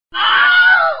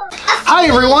Hi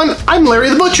everyone, I'm Larry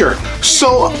the Butcher.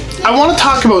 So I want to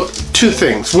talk about two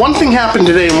things. One thing happened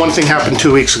today and one thing happened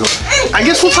 2 weeks ago. I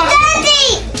guess we'll talk.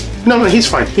 No, he's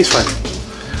fine. He's fine.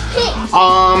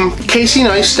 Casey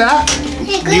Neistat,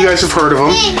 you guys have heard of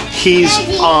him. He's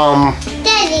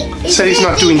said he's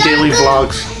not doing daily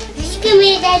vlogs.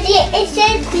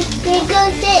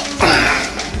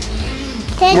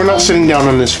 We're not sitting down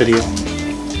on this video.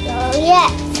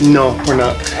 No, we're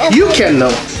not. You can though.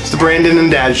 It's the Brandon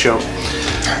and Dad show.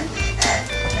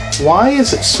 Why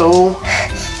is it so...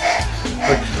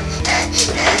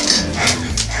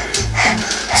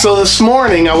 So this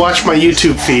morning I watched my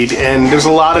YouTube feed and there's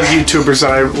a lot of YouTubers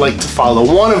that I like to follow,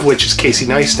 one of which is Casey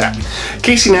Neistat.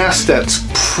 Casey Neistat's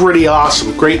pretty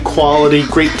awesome, great quality,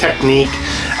 great technique,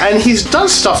 and he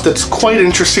does stuff that's quite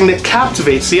interesting that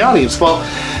captivates the audience. Well,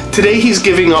 today he's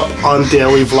giving up on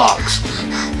daily vlogs,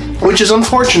 which is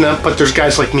unfortunate, but there's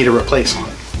guys like me to replace him.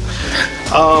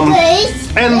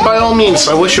 And by all means,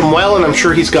 I wish him well, and I'm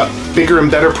sure he's got bigger and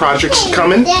better projects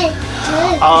coming.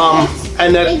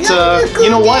 And that, you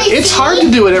know what, it's hard to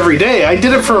do it every day. I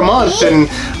did it for a month, and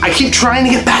I keep trying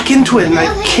to get back into it, and I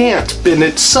can't, and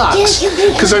it sucks.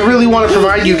 Because I really want to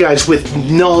provide you guys with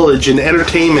knowledge and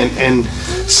entertainment and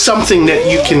something that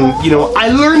you can, you know, I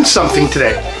learned something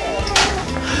today.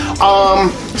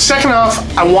 Second off,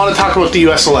 I want to talk about the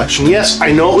US election. Yes,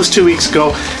 I know it was 2 weeks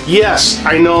ago. Yes,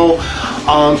 I know,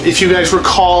 if you guys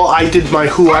recall, I did my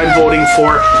who I'm voting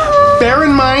for. Bear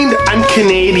in mind, I'm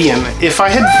Canadian. If I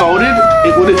had voted,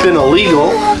 it would have been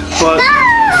illegal, but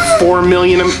 4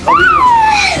 million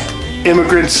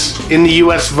immigrants in the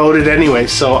US voted anyway,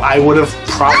 so I would have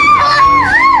probably...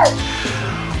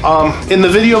 in the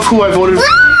video of who I voted for,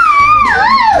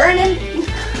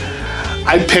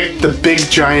 I picked the big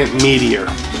giant meteor.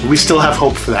 We still have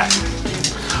hope for that.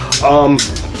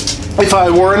 If I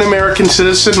were an American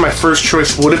citizen, my first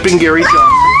choice would have been Gary Johnson.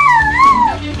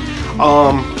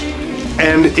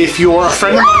 And if you're a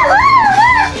friend of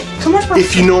mine,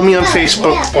 if you know me on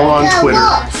Facebook or on Twitter,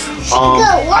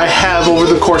 I have over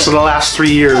the course of the last 3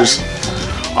 years,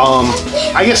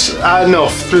 I guess, no,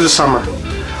 through the summer,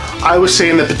 I was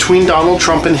saying that between Donald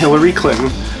Trump and Hillary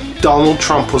Clinton, Donald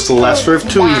Trump was the lesser of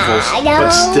two evils, but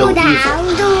still evil.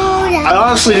 I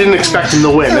honestly didn't expect him to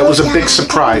win. It was a big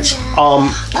surprise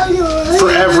for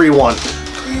everyone.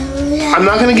 I'm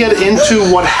not going to get into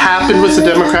what happened with the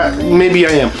Democrat. Maybe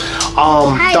I am.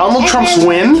 Donald Trump's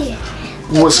win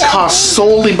was caused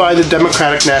solely by the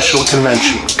Democratic National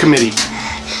Convention Committee.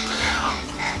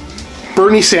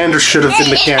 Bernie Sanders should have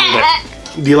been the candidate.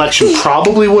 The election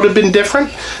probably would have been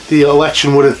different. The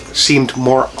election would have seemed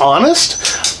more honest.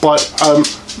 But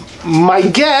my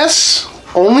guess,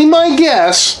 only my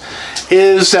guess,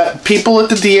 is that people at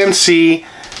the DNC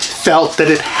felt that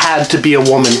it had to be a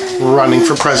woman running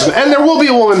for president. And there will be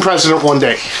a woman president one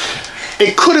day.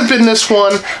 It could have been this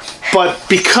one, but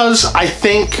because I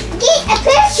think,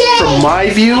 from my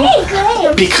view,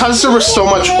 because there was so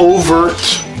much overt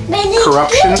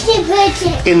corruption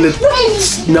in the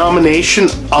nomination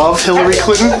of Hillary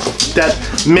Clinton, that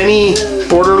many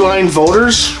borderline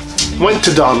voters went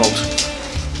to Donald.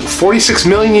 46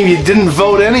 million of you didn't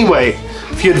vote anyway.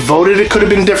 If you had voted, it could have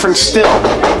been different still.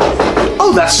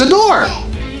 Oh, that's the door.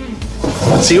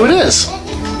 Let's see who it is.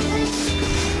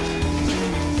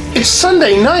 It's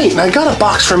Sunday night, and I got a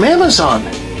box from Amazon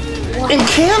in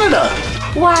Canada.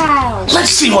 Wow.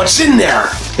 Let's see what's in there.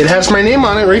 It has my name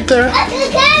on it right there.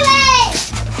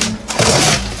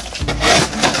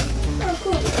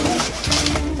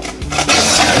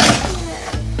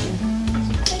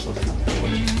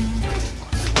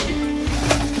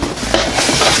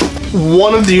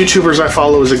 One of the YouTubers I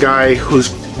follow is a guy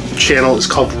whose channel is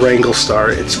called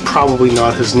Wranglestar. It's probably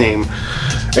not his name.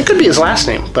 It could be his last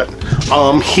name, but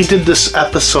he did this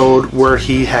episode where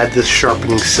he had this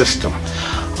sharpening system.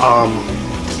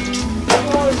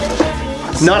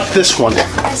 Not this one. I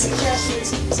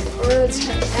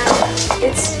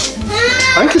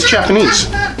think it's Japanese.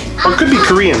 Or it could be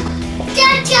Korean.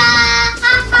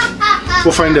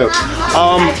 We'll find out.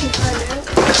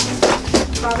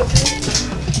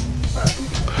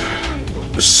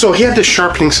 So he had this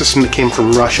sharpening system that came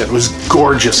from Russia. It was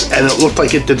gorgeous, and it looked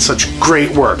like it did such great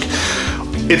work.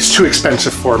 It's too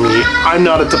expensive for me. I'm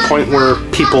not at the point where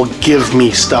people give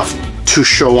me stuff to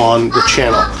show on the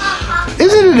channel.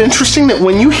 Isn't it interesting that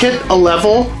when you hit a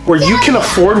level where you can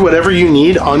afford whatever you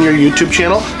need on your YouTube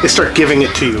channel, they start giving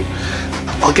it to you?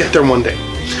 I'll get there one day.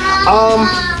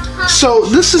 So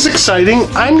this is exciting.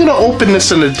 I'm going to open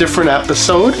this in a different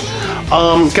episode.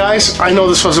 Guys, I know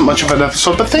this wasn't much of an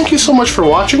episode, but thank you so much for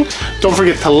watching. Don't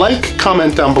forget to like,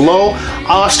 comment down below.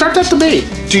 Start that debate.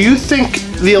 do you think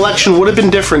the election would have been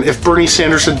different if Bernie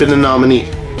Sanders had been the nominee?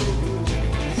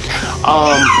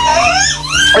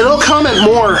 And I'll comment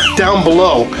more down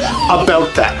below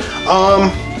about that.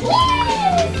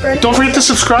 Don't forget to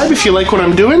subscribe if you like what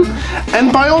I'm doing.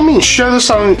 And by all means, share this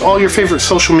on all your favorite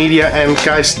social media. And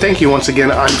guys, thank you once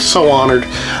again. I'm so honored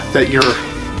that you're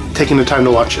taking the time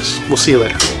to watch this. We'll see you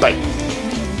later. Bye.